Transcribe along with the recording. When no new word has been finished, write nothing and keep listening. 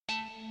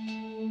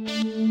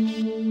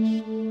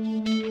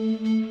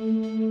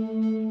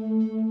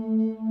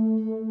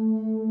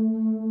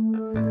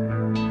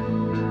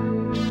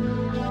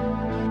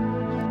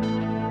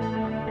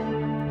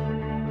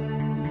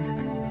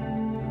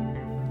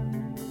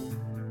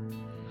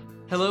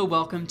Hello,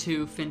 welcome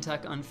to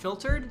FinTech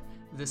Unfiltered.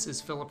 This is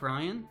Philip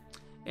Ryan,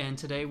 and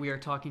today we are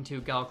talking to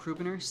Gal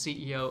Krubiner,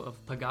 CEO of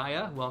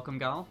Pagaya. Welcome,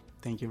 Gal.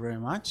 Thank you very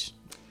much.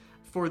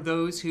 For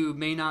those who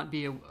may not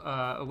be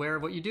aware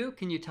of what you do,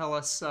 can you tell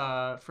us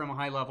from a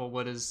high level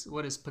what is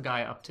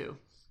Pagaya up to?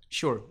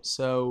 Sure.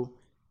 So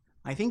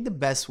I think the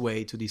best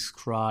way to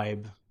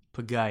describe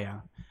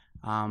Pagaya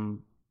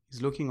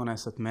is looking on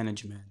asset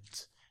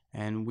management,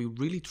 and we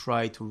really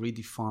try to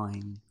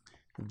redefine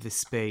the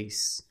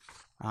space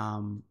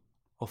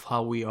of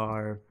how we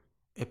are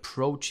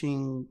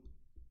approaching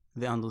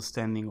the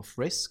understanding of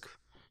risk.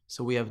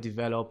 So we have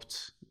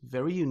developed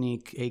very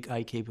unique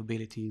AI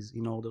capabilities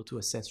in order to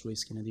assess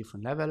risk in a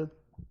different level.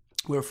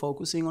 We're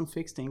focusing on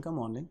fixed income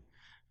only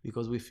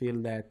because we feel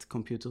that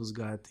computers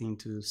got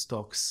into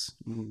stocks,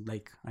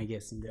 like I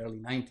guess in the early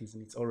 90s,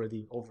 and it's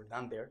already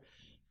overdone there.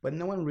 But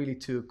no one really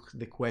took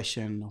the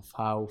question of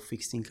how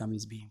fixed income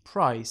is being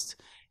priced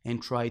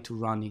and tried to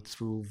run it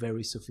through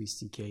very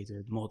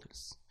sophisticated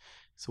models.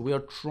 So we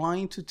are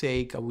trying to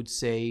take, I would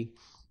say,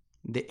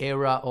 the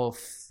era of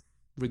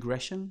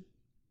regression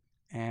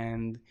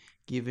and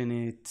giving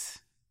it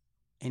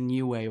a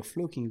new way of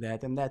looking at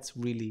that, and that's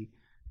really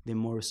the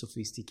more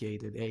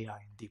sophisticated AI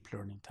and deep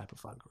learning type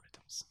of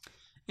algorithms.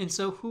 And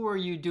so who are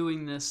you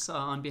doing this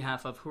on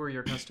behalf of? Who are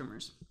your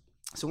customers?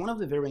 So one of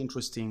the very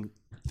interesting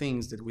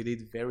things that we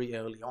did very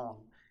early on,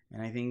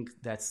 and I think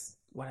that's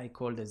what I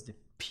called as the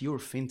pure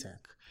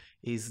fintech,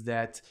 is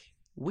that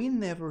we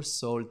never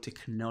sold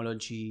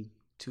technology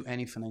to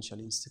any financial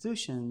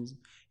institutions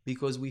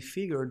because we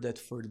figured that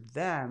for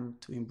them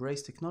to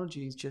embrace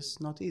technology is just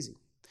not easy.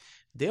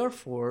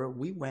 Therefore,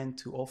 we went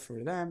to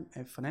offer them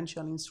a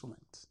financial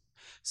instrument.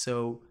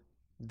 So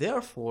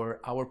therefore,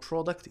 our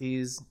product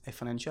is a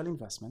financial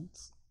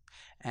investment,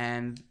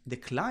 and the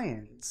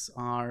clients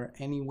are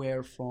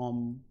anywhere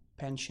from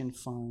pension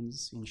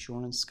funds,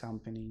 insurance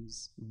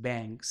companies,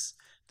 banks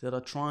that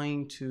are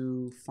trying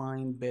to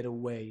find better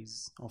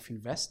ways of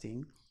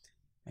investing.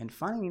 And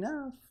funny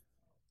enough,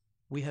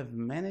 we have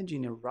managed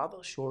in a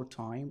rather short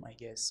time, I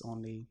guess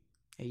only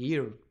a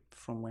year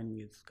from when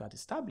we've got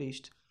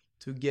established,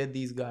 to get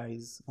these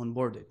guys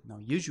onboarded. Now,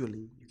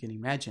 usually you can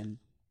imagine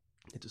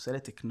that to sell a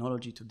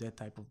technology to that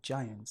type of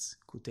giants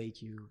could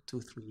take you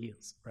 2-3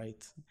 years,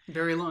 right?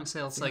 Very long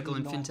sales cycle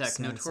in fintech,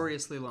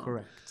 notoriously long.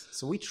 Correct.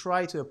 So we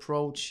try to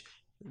approach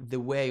the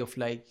way of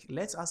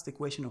let's ask the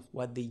question of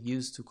what they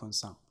use to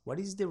consume. What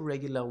is the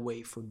regular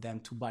way for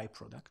them to buy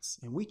products?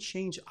 And we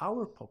change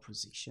our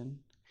proposition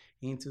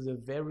into the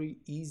very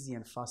easy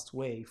and fast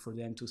way for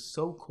them to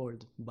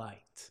so-called buy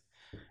it.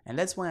 And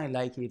that's why I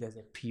like it as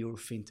a pure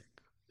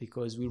fintech,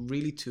 because we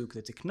really took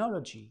the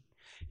technology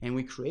and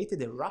we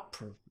created a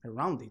wrapper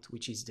around it,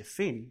 which is the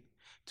fin,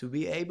 to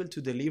be able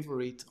to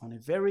deliver it on a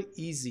very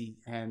easy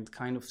and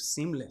kind of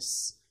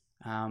seamless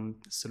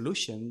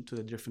solution to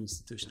the different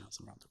institutions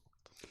around the world.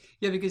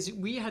 Yeah, because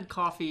we had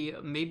coffee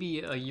maybe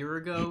a year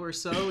ago or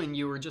so, and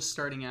you were just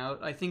starting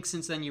out. I think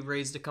since then you've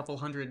raised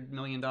 $200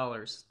 million,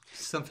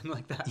 something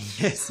like that.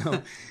 Yes.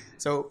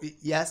 So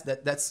yes,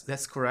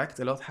 that's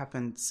correct. A lot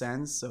happened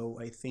since. So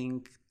I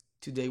think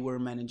today we're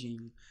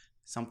managing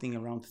something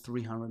around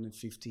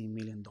 $350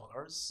 million.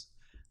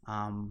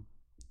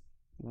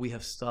 We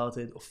have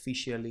started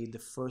officially the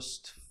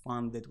first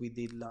fund that we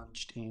did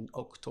launched in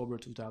October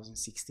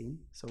 2016.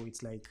 So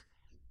it's like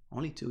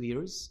only 2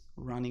 years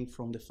running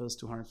from the first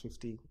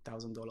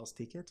 $250,000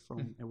 ticket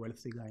from a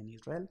wealthy guy in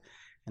Israel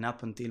and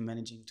up until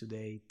managing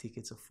today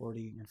tickets of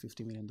 $40 and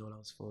 $50 million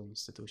for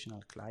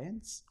institutional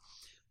clients.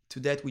 To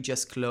that, we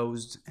just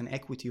closed an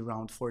equity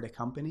round for the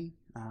company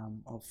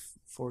of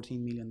 $14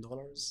 million.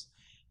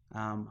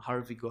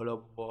 Harvey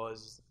Golub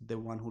was the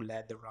one who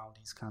led the round.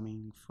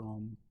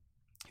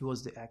 He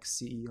was the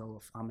ex-CEO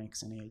of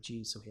Amex and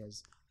AIG, so he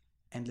has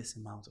endless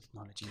amount of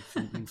knowledge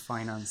in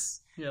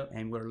finance. Yep.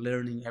 And we're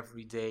learning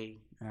every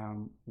day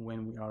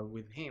when we are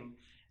with him.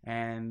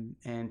 And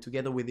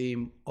together with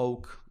him,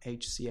 Oak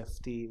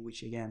HCFT,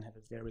 which again have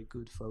a very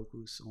good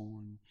focus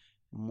on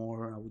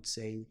more, I would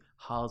say,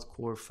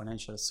 hardcore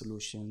financial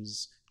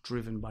solutions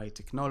driven by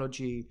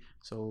technology.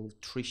 So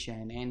Trisha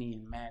and Annie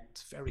and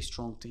Matt, very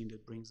strong team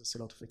that brings us a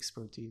lot of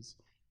expertise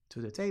to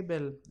the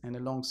table, and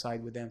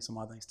alongside with them some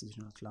other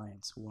institutional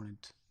clients who wanted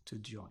to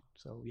join.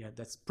 So yeah,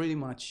 that's pretty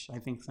much, I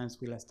think,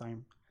 since we last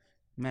time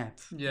met.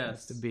 Yes.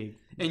 That's the big.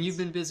 And you've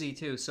been busy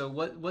too. So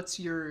what's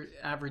your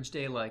average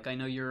day like? I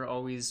know you're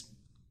always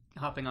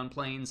hopping on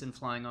planes and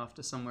flying off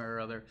to somewhere or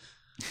other.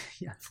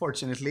 Yeah,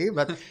 fortunately.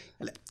 But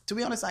to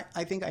be honest,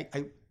 I think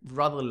I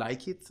rather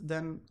like it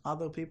than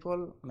other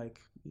people.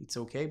 Like, it's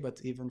okay, but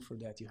even for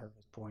that, you have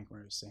a point where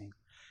you're saying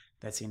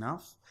that's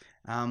enough.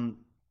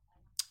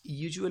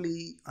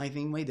 Usually, I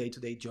think my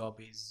day-to-day job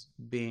is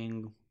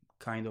being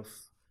kind of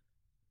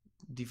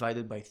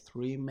divided by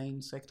 3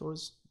 main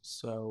sectors.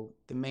 So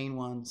the main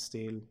one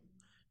still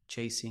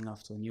chasing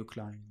after new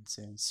clients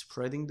and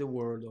spreading the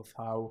word of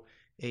how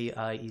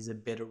AI is a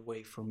better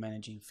way for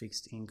managing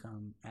fixed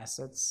income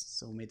assets.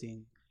 So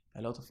meeting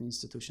a lot of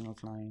institutional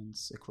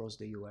clients across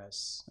the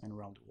US and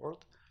around the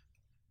world.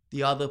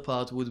 The other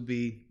part would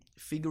be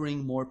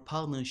figuring more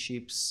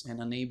partnerships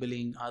and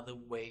enabling other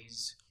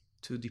ways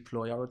to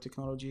deploy our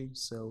technology.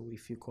 So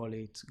if you call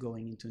it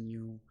going into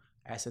new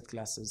asset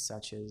classes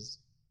such as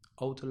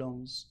auto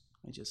loans,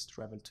 I just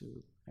traveled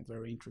to a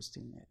very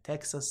interesting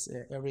Texas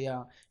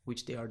area,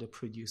 which they are the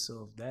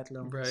producer of that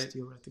loans, Right.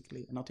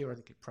 not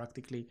theoretically,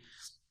 practically.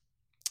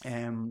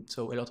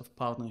 So a lot of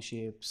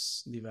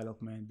partnerships,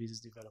 development, business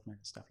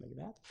development, stuff like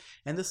that.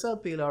 And the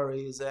third pillar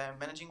is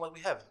managing what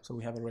we have. So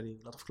we have already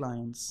a lot of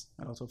clients,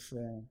 a lot of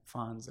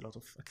funds, a lot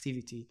of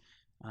activity,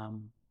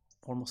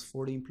 almost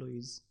 40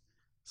 employees.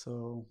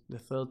 So the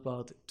third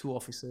part, 2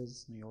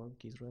 offices, New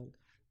York, Israel.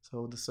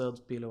 So the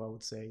third pillar, I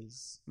would say,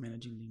 is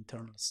managing the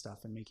internal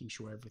stuff and making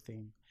sure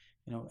everything,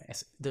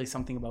 there is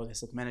something about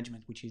asset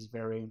management which is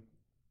very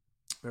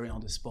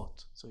on the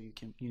spot. So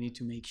you need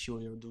to make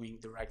sure you're doing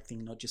the right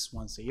thing, not just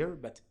once a year,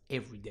 but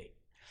every day.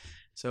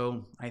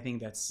 So I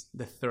think that's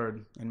the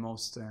third and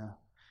most, I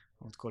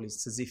would call it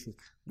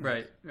specific.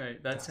 Right.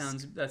 That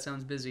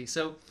sounds busy.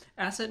 So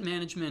asset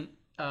management,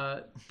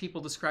 people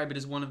describe it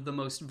as one of the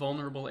most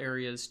vulnerable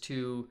areas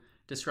to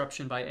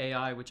disruption by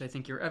AI, which I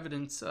think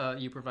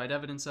you provide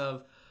evidence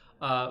of.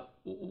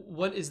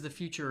 What is the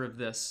future of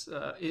this?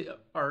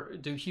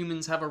 Do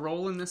humans have a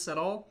role in this at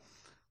all?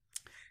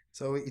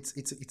 So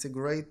it's a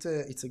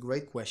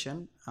great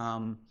question,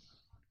 and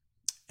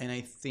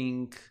I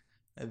think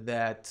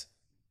that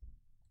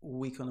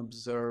we can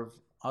observe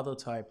other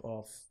type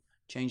of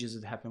changes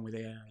that happen with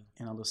AI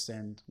and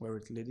understand where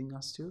it's leading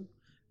us to.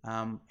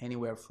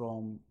 Anywhere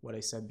from what I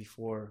said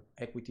before,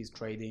 equities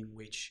trading,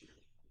 which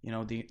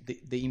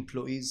the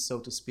employees, so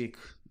to speak,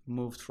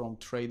 moved from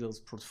traders,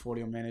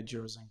 portfolio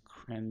managers,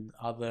 and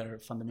other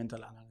fundamental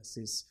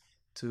analysis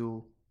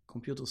to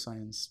computer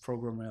science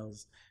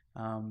programmers,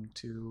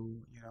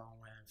 to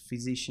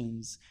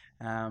physicians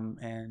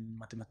and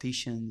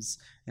mathematicians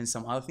and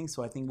some other things.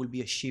 So I think will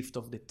be a shift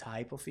of the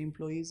type of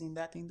employees in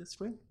that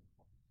industry.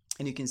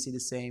 And you can see the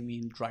same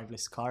in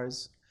driverless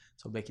cars.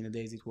 So back in the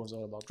days, it was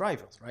all about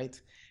drivers, right?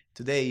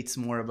 Today, it's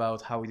more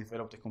about how we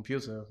develop the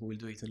computer who will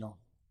do it alone.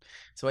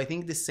 So I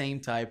think the same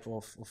type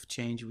of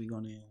change we're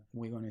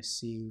gonna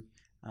see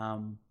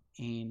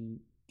in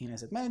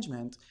asset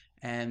management.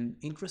 And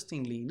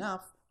interestingly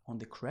enough, on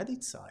the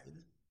credit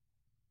side,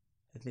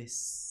 the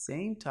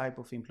same type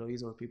of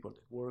employees or people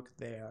that worked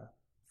there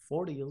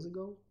 40 years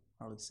ago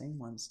are the same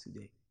ones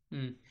today.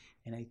 Mm.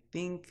 And I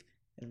think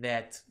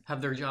that...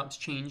 Have their jobs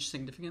changed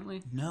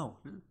significantly? No.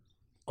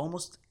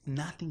 Almost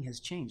nothing has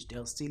changed.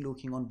 They're still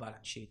looking on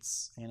balance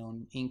sheets and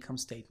on income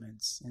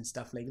statements and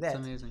stuff like that.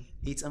 It's amazing.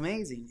 It's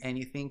amazing. And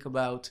you think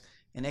about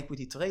an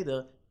equity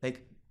trader,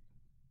 like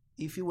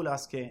if you will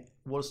ask a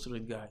Wall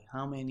Street guy,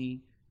 how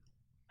many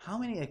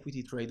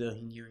equity traders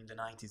he knew in the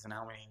 90s and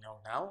how many know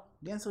now?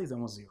 The answer is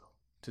almost 0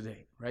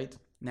 today, right?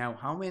 Now,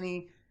 how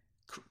many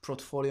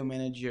portfolio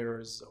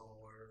managers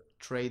or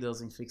traders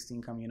in fixed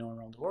income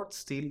around the world?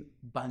 Still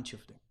a bunch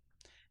of them.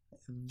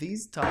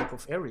 These type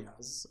of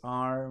areas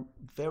are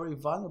very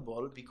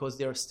valuable because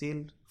they are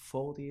still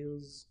 40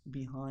 years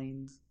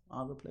behind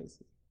other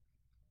places.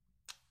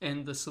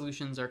 And the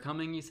solutions are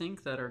coming, you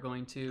think, that are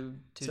going to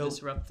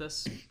disrupt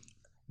this?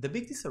 The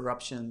big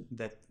disruption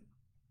that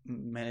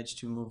managed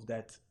to move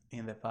that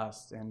in the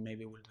past, and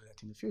maybe will do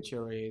that in the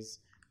future, is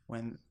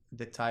when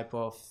the type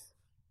of,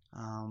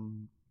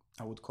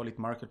 I would call it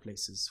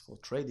marketplaces for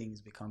trading, is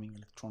becoming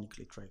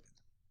electronically traded.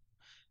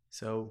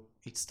 So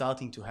it's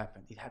starting to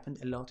happen. It happened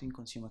a lot in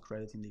consumer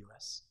credit in the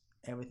US.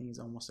 Everything is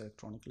almost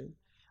electronically,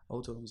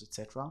 auto loans,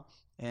 etc.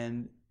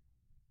 And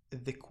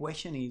the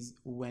question is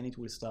when it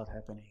will start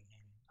happening in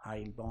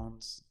high-yield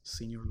bonds,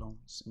 senior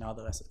loans, and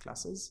other asset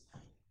classes.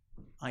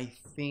 I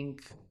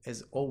think,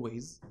 as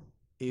always,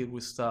 it will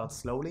start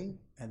slowly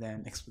and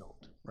then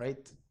explode,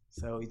 right?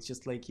 So it's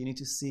just like you need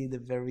to see the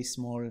very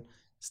small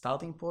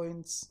starting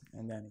points,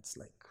 and then it's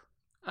like...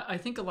 I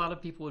think a lot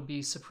of people would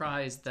be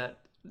surprised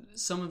that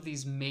some of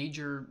these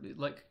major,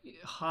 like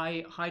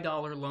high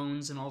dollar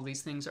loans and all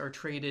these things are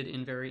traded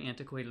in very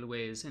antiquated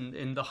ways.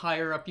 And the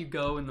higher up you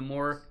go and the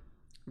more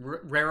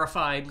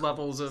rarefied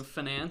levels of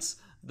finance,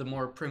 the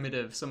more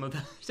primitive some of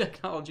the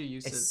technology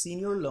uses. A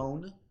senior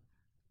loan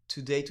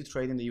today to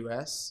trade in the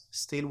US,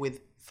 still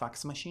with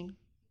fax machine,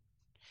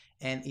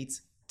 and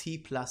it's T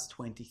plus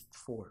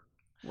 24.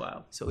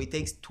 Wow. So it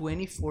takes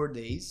 24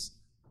 days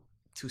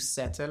to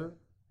settle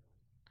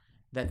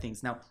that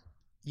things. Now,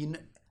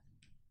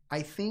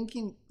 I think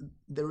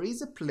there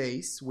is a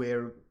place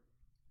where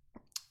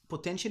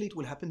potentially it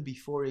will happen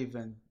before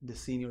even the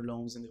senior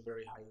loans and the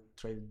very high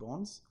traded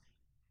bonds,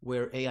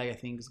 where AI, I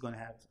think, is going to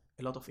have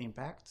a lot of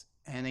impact.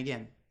 And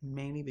again,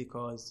 mainly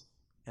because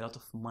a lot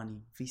of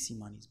money, VC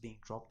money, is being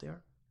dropped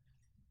there.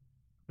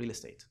 Real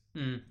estate.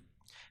 Mm.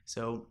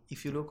 So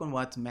if you look on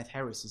what Matt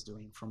Harris is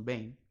doing from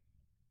Bain,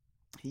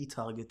 he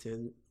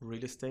targeted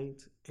real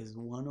estate as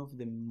one of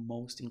the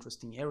most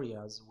interesting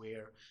areas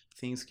where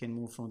things can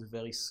move from the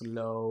very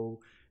slow,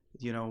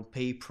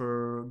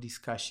 paper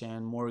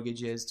discussion,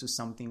 mortgages, to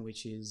something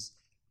which is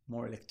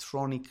more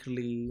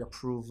electronically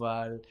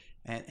approval,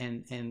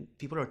 and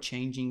people are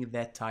changing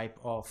that type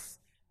of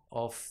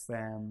of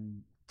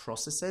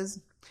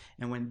processes.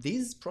 And when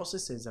these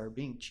processes are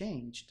being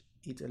changed,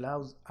 it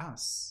allows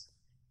us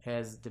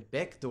as the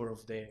backdoor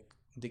of the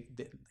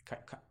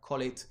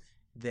call it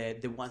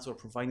the ones who are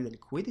providing the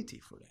liquidity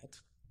for that,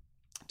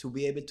 to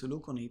be able to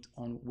look on it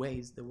on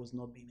ways that was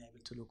not being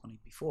able to look on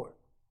it before.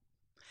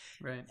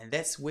 Right. And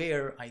that's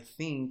where I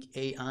think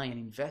AI and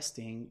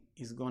investing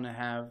is going to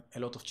have a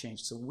lot of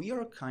change. So we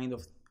are kind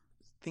of,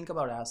 think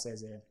about us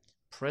as a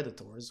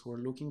predators who are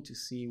looking to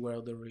see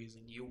where there is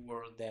a new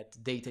world that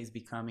data is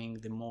becoming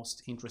the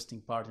most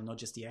interesting part and not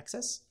just the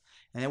access.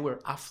 And then we're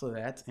after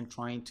that and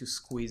trying to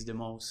squeeze the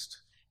most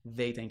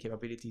data and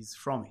capabilities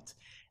from it.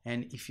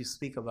 And if you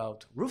speak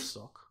about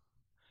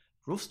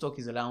Roofstock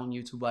is allowing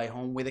you to buy a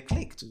home with a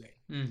click today.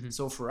 Mm-hmm.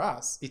 So for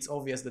us, it's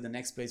obvious that the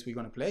next place we're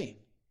going to play in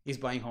is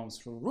buying homes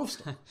through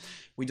Roofstock.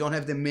 We don't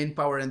have the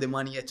manpower and the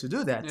money yet to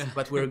do that,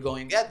 but we're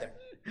going to get there.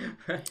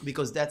 Right.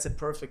 Because that's a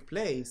perfect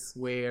place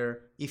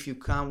where if you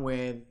come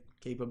with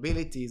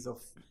capabilities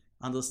of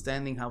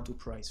understanding how to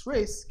price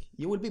risk,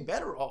 you will be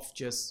better off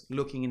just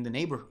looking in the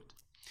neighborhood.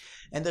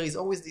 And there is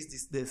always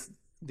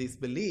this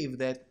belief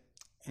that,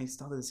 and it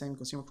started the same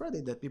consumer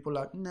credit, that people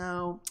are,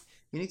 no,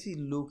 you need to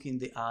look in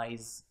the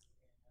eyes,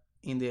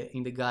 in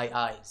the guy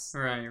eyes.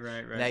 Right.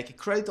 Like a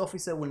credit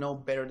officer will know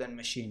better than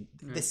machine.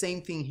 Right. The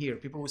same thing here.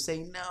 People will say,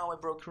 no, a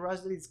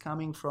brokerage that is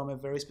coming from a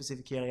very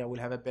specific area will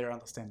have a better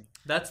understanding.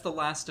 That's the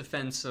last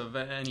defense of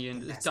any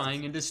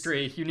dying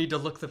industry. You need to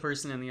look the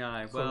person in the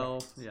eye. Correct.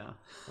 Well, yeah.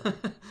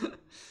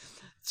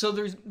 So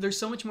there's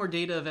so much more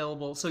data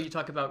available. So you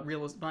talk about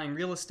buying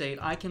real estate.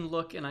 I can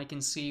look and I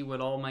can see what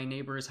all my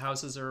neighbors'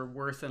 houses are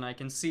worth, and I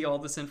can see all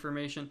this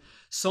information.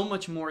 So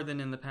much more than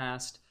in the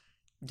past.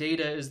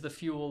 Data is the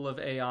fuel of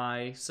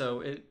AI,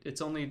 so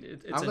it's I'm going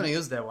to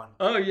use that one.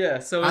 Oh yeah,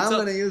 so I'm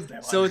going to use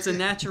that one. So it's a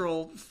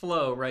natural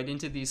flow right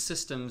into these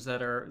systems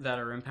that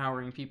are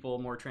empowering people,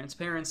 more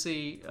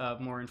transparency,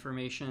 more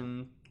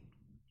information,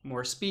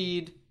 more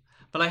speed.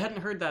 But I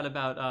hadn't heard that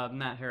about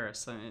Matt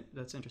Harris. I mean,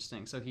 that's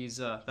interesting. So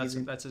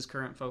that's his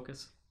current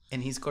focus.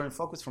 And his current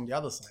focus from the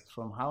other side,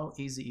 from how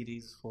easy it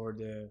is for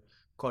the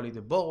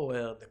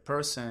borrower, the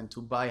person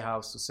to buy a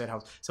house, to sell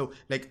house. So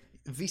like,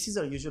 VCs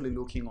are usually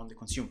looking on the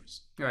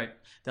consumers. Right.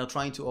 They're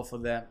trying to offer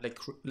them,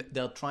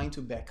 they're trying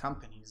to back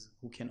companies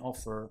who can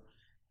offer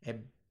a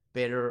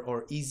better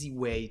or easy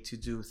way to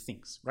do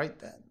things, right?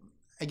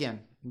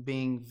 Again,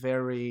 being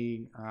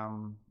very,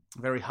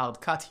 very hard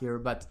cut here,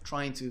 but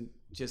trying to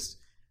just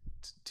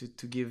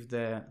to give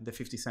the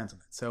 50 cents of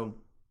it. So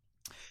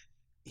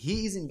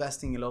he is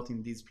investing a lot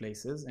in these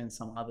places and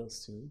some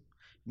others too,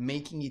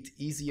 making it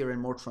easier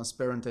and more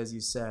transparent, as you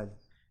said,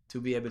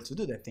 to be able to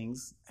do the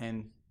things.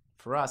 And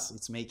for us,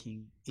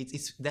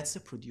 that's the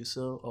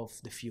producer of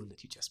the fuel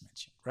that you just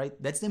mentioned, right?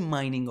 That's the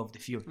mining of the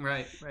fuel.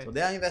 Right. So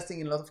they are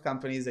investing in a lot of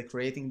companies. They're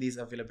creating this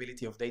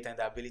availability of data and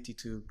the ability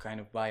to kind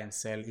of buy and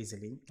sell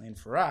easily. And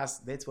for us,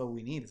 that's what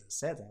we need as a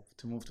setup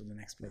to move to the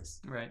next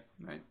place. Right.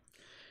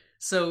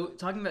 So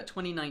talking about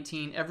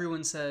 2019,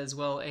 everyone says,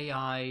 well,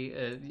 AI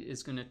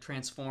is going to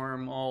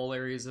transform all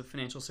areas of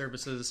financial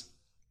services.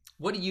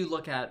 What do you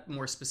look at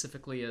more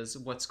specifically as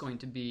what's going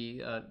to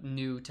be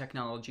new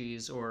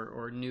technologies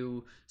or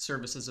new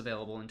services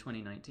available in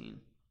 2019?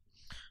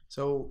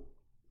 So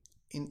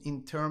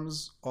in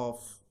terms of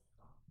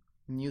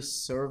new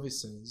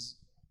services,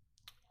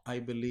 I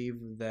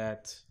believe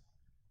that,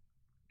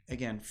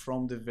 again,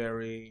 from the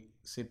very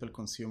simple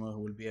consumer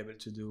who will be able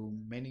to do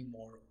many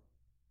more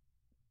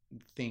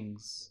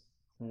things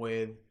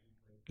with,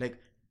 like,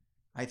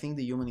 I think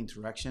the human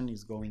interaction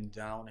is going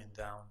down and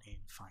down in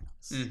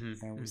finance.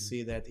 Mm-hmm, and we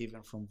see that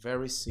even from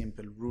very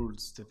simple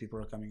rules that people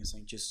are coming and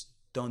saying, just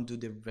don't do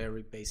the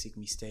very basic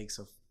mistakes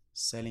of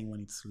selling when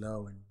it's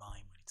low and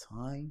buying when it's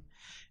high,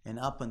 and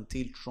up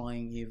until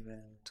trying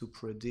even to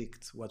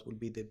predict what will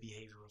be the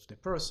behavior of the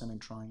person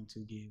and trying to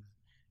give,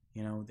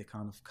 the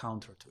kind of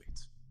counter to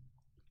it.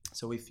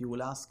 So if you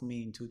will ask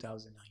me in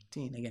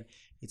 2019, again,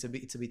 it's a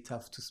bit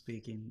tough to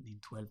speak in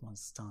 12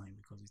 months' time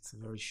because it's a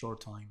very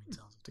short time in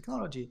terms of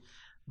technology.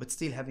 But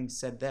still, having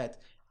said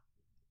that,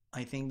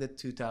 I think that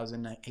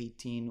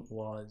 2018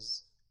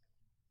 was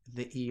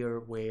the year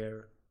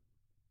where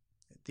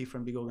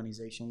different big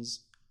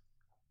organizations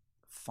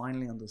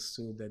finally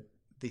understood that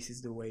this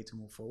is the way to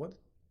move forward.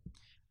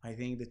 I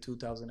think that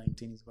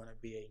 2019 is going to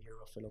be a year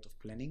of a lot of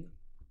planning.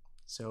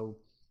 So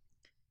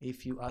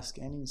if you ask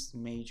any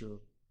major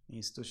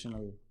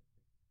institutional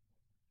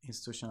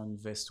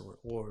investor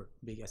or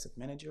big asset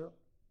manager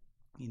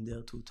in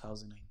their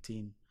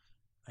 2019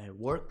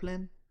 work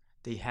plan,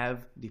 they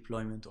have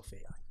deployment of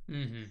AI.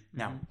 Mm-hmm,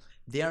 now,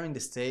 they are in the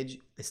stage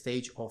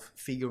of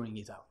figuring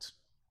it out.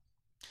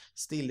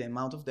 Still, the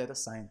amount of data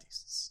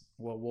scientists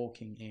who are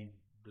working in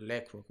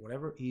BlackRock,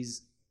 whatever,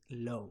 is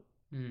low.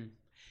 Mm.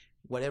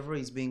 Whatever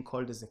is being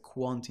called as a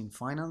quant in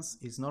finance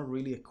is not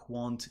really a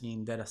quant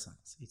in data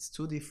science. It's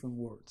two different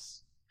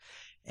words.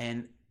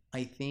 And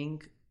I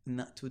think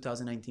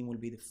 2019 will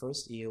be the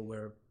first year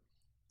where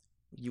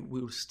you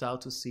will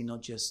start to see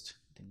not just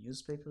the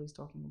newspaper is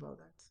talking about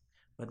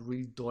that, but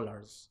real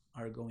dollars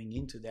are going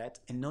into that,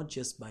 and not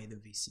just by the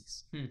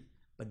VCs,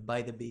 but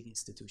by the big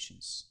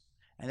institutions.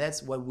 And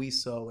that's what we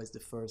saw as the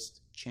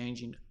first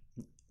change in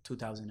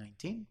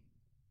 2019.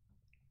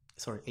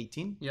 Sorry,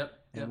 18.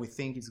 And we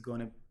think it's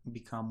going to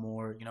become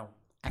more,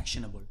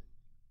 actionable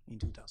in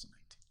 2019.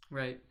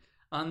 Right.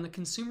 On the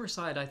consumer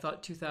side, I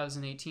thought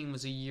 2018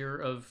 was a year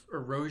of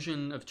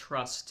erosion of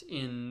trust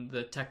in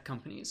the tech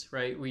companies,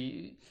 right?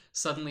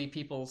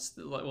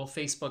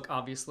 Facebook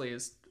obviously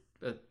is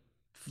a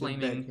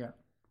flaming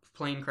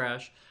plane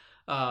crash.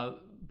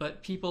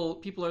 But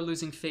people are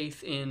losing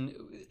faith in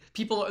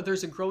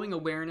there's a growing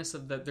awareness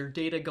of their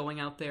data going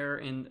out there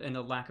and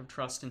a lack of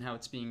trust in how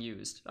it's being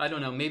used. I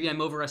don't know. Maybe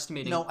I'm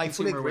overestimating consumer I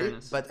fully agree,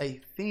 awareness. But I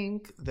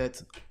think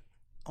that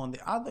on the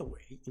other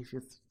way, if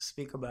you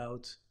speak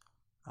about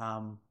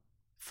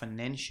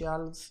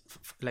financials,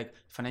 like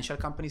financial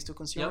companies to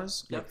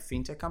consumers, like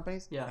fintech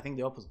companies, I think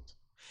the opposite.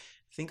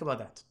 Think about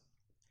that.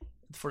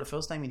 For the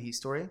first time in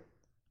history,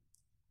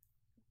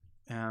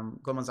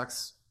 Goldman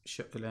Sachs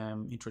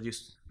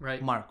introduced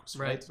Marcus,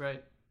 right?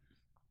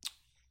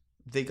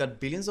 They got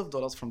billions of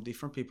dollars from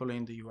different people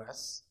in the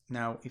US.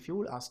 Now, if you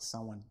will ask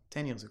someone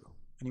 10 years ago,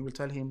 and you will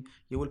tell him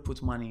you will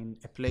put money in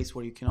a place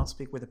where you cannot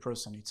speak with a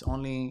person, it's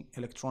only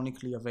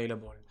electronically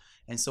available,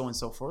 and so on and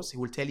so forth, he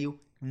will tell you,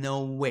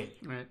 no way,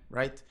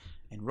 right?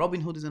 And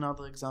Robinhood is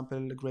another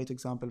example, a great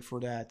example for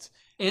that.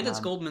 And it's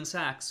Goldman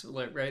Sachs,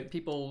 right?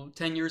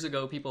 10 years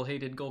ago, people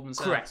hated Goldman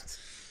Sachs. Correct.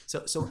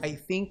 So I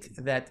think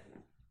that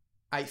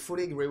I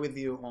fully agree with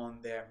you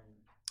on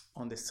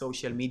the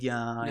social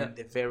media and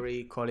the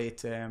very, call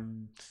it,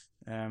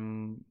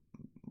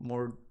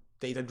 more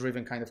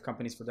data-driven kind of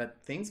companies for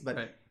that things.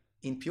 But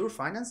in pure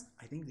finance,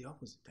 I think the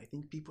opposite. I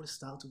think people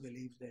start to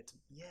believe that,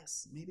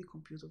 yes, maybe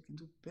computer can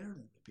do better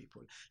than the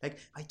people. Like,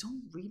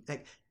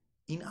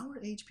 in our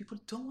age, people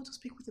don't want to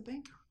speak with the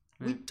banker.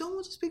 We don't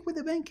want to speak with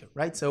the banker,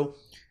 right? So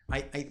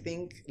I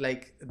think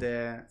like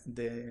the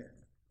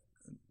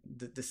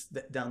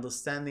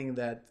understanding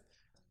that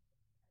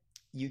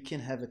you can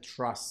have a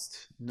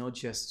trust not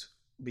just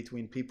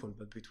between people,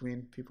 but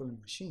between people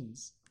and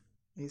machines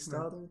is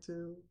starting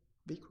to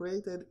be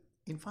created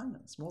in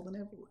finance more than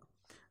everywhere.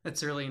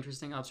 That's a really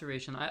interesting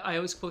observation. I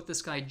always quote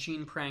this guy,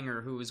 Gene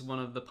Pranger, who was one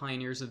of the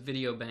pioneers of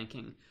video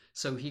banking.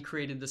 So he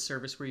created this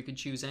service where you could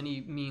choose any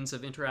means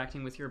of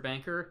interacting with your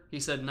banker. He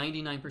said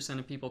 99%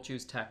 of people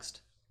choose text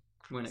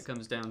when it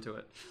comes down to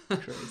it.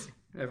 Crazy.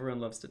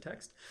 Everyone loves to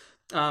text.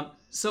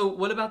 So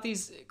what about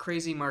these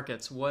crazy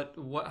markets?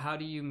 How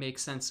do you make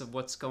sense of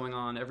what's going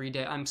on every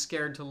day? I'm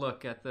scared to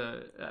look at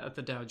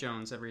the Dow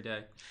Jones every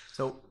day.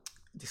 So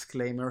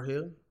disclaimer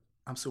here,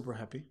 I'm super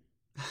happy.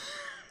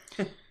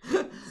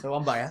 So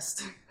I'm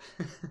biased.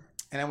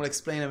 And I will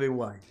explain a bit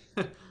why.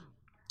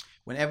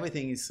 When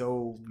everything is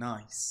so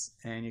nice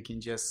and you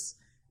can just,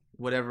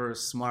 whatever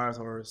smart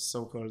or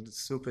so-called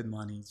stupid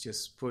money, it's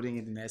just putting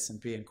it in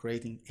S&P and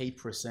creating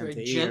 8% a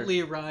year.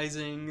 Gently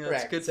rising.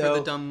 That's good for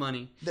the dumb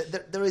money.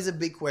 There is a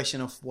big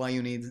question of why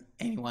you need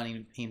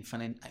anyone in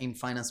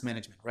finance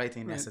management, right?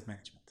 In asset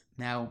management.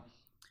 Now,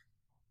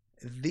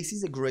 this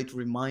is a great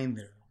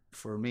reminder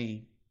for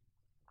me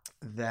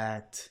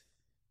that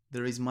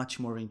there is much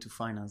more into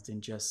finance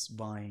than just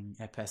buying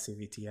a passive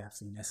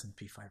ETF in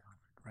S&P 500,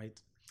 right?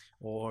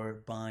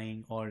 Or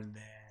buying all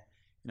the,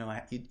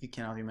 you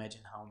cannot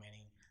imagine how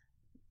many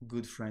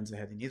good friends I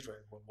had in Israel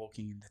who were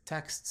working in the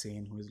tech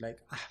scene who was like,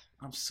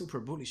 I'm super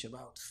bullish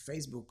about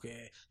Facebook,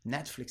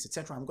 Netflix,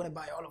 etc. I'm going to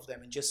buy all of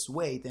them and just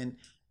wait. And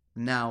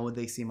now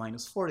they see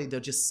minus 40.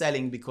 They're just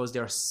selling because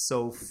they're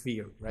so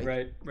feared,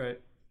 right? Right.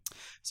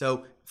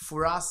 So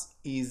for us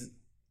is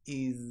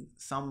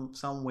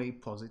some way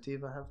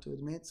positive, I have to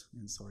admit.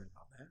 And sorry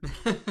about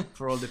that.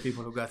 For all the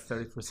people who got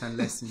 30%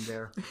 less in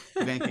their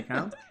bank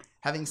account.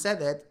 Having said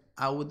that,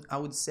 I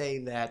would say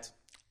that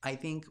I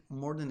think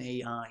more than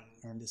AI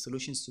and the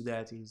solutions to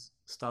that is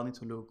starting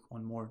to look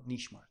on more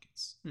niche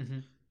markets. Mm-hmm.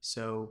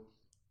 So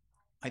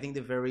I think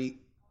the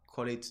very,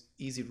 call it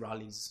easy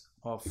rallies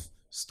of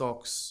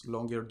stocks,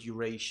 longer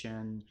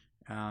duration,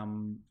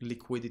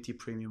 liquidity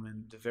premium,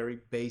 and the very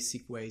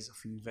basic ways of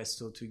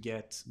investor to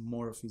get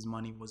more of his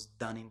money was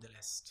done in the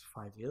last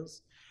 5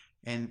 years.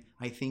 And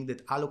I think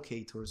that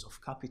allocators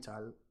of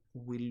capital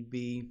will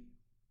be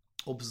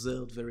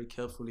observed very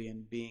carefully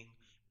and being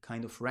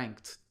kind of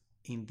ranked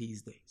in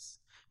these days,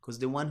 because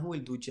the one who will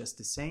do just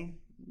the same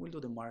will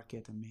do the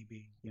market and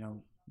maybe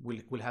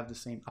will have the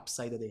same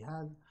upside that they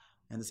had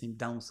and the same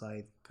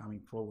downside coming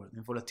forward,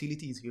 and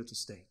volatility is here to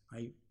stay.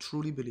 I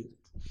truly believe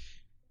it.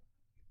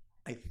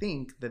 I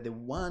think that the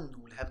one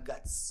who will have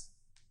guts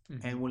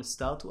and will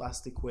start to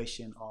ask the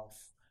question of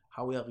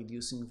how we are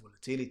reducing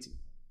volatility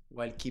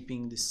while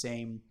keeping the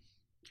same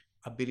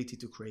ability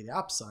to create the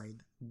upside,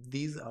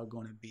 these are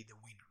going to be the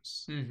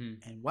winners.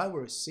 And what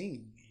we're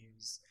seeing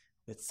is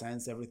that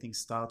since everything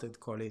started,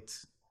 call it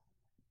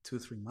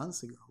 2-3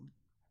 months ago,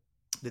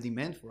 the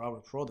demand for our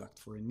product,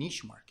 for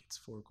niche markets,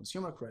 for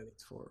consumer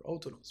credit, for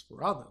auto loans,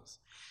 for others,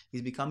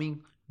 is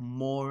becoming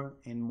more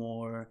and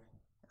more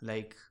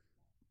like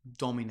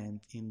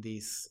dominant in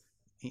this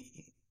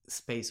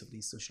space of the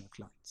institutional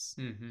clients.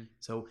 Mm-hmm.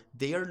 So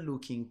they are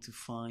looking to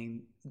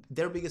find,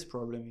 their biggest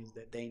problem is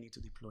that they need to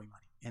deploy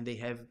money, and they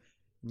have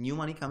new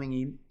money coming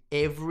in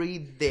every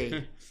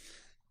day.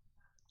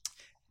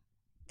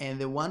 And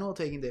the one who are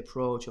taking the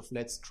approach of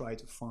let's try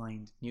to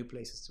find new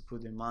places to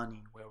put the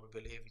money where we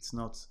believe it's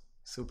not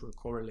super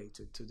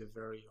correlated to the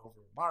very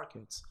overall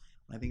markets,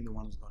 I think the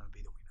one who's going to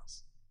be the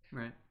winners.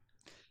 Right.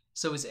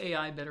 So is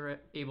AI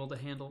better able to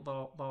handle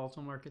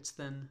volatile markets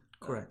than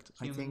Correct.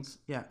 humans?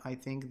 I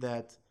think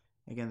that,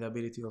 again, the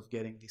ability of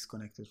getting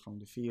disconnected from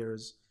the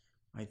fears,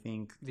 I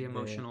think the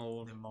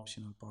emotional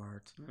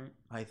part. Right.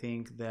 I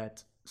think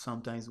that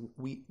sometimes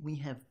we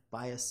have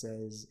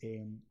biases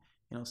in,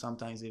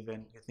 sometimes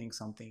even you think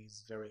something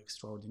is very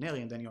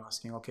extraordinary, and then you're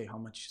asking, okay, how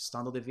much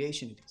standard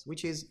deviation it is,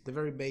 which is the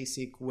very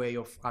basic way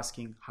of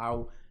asking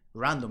how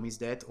random is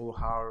that, or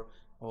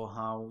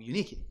how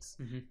unique it is.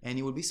 Mm-hmm. And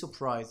you will be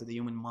surprised that the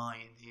human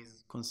mind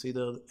is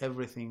considered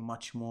everything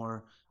much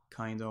more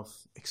kind of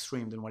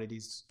extreme than what it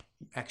is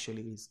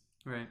actually is.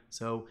 Right.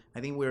 So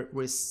I think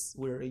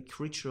we're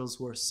creatures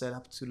who are set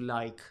up to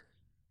like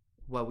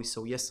what we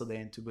saw yesterday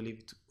and to believe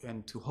it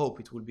and to hope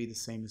it will be the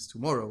same as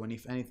tomorrow. And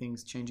if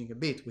anything's changing a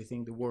bit, we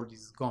think the world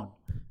is gone.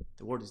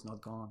 The world is not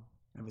gone.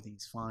 Everything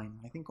is fine.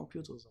 I think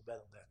computers are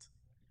better at that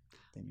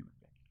than human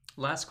beings.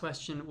 Last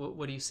question.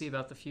 What do you see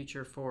about the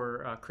future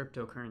for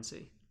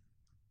cryptocurrency?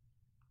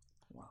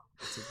 Wow.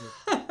 That's a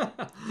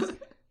good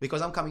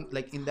because I'm coming,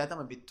 like in that I'm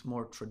a bit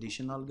more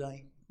traditional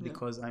guy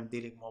because I'm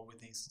dealing more with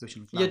the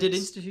institutional clients. Yeah, did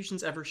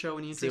institutions ever show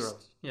any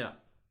interest?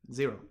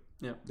 Zero.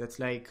 Yeah. That's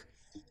like,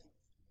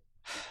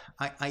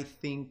 I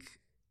think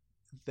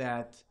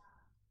that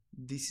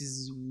this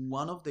is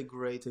one of the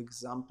great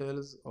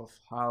examples of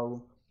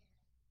how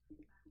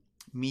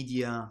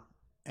media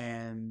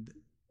and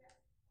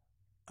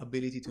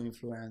ability to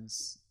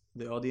influence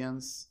the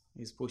audience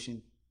is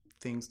pushing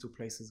things to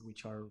places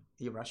which are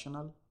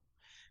irrational.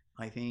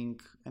 I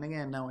think, and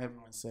again, now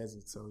everyone says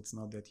it, so it's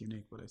not that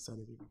unique, but I said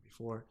it even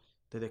before,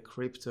 that a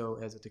crypto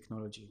as a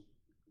technology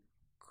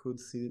could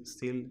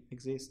still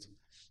exist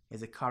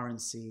as a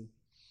currency.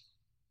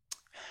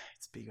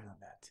 It's bigger than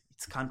that.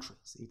 It's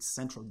countries, it's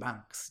central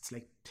banks. It's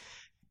like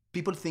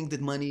people think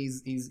that money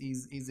is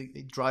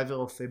a driver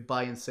of a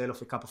buy and sell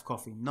of a cup of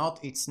coffee.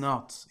 It's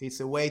not.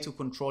 It's a way to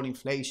control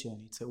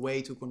inflation. It's a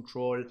way to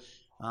control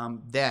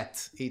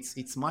debt.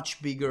 It's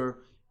much bigger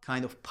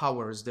kind of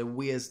powers that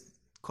we as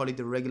call it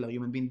the regular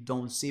human being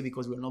don't see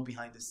because we're not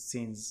behind the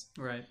scenes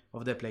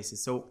of their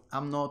places. So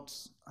I'm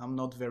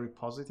not very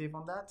positive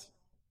on that.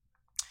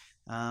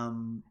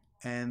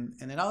 And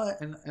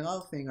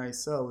another thing I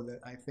saw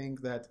that I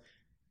think that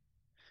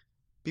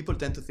people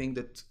tend to think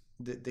that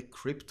the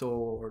crypto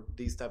or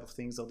these type of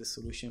things are the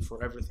solution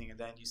for everything, and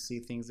then you see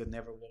things that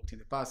never worked in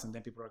the past, and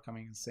then people are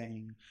coming and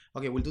saying,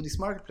 okay, we'll do this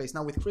marketplace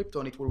now with crypto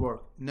and it will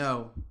work.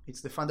 No,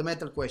 it's the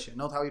fundamental question,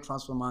 not how you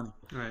transfer money.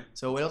 Right.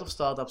 So a lot of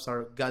startups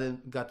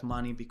got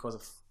money because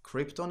of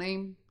crypto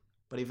name,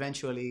 but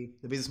eventually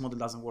the business model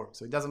doesn't work.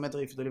 So it doesn't matter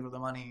if you deliver the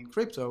money in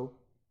crypto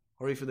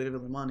or if you deliver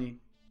the money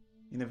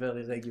in a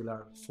very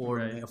regular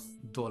form of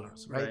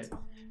dollars, right?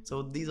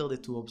 So these are the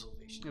two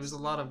observations. It was a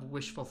lot of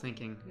wishful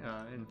thinking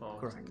involved.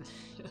 Correct.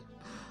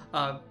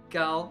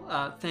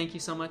 Gal, thank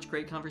you so much.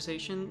 Great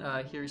conversation.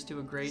 Here's to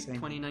a great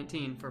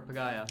 2019 for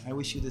Pagaya. I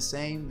wish you the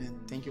same,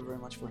 and thank you very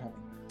much for having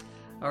me.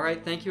 All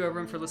right. Thank you,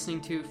 everyone, for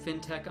listening to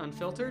FinTech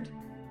Unfiltered.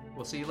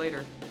 We'll see you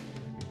later.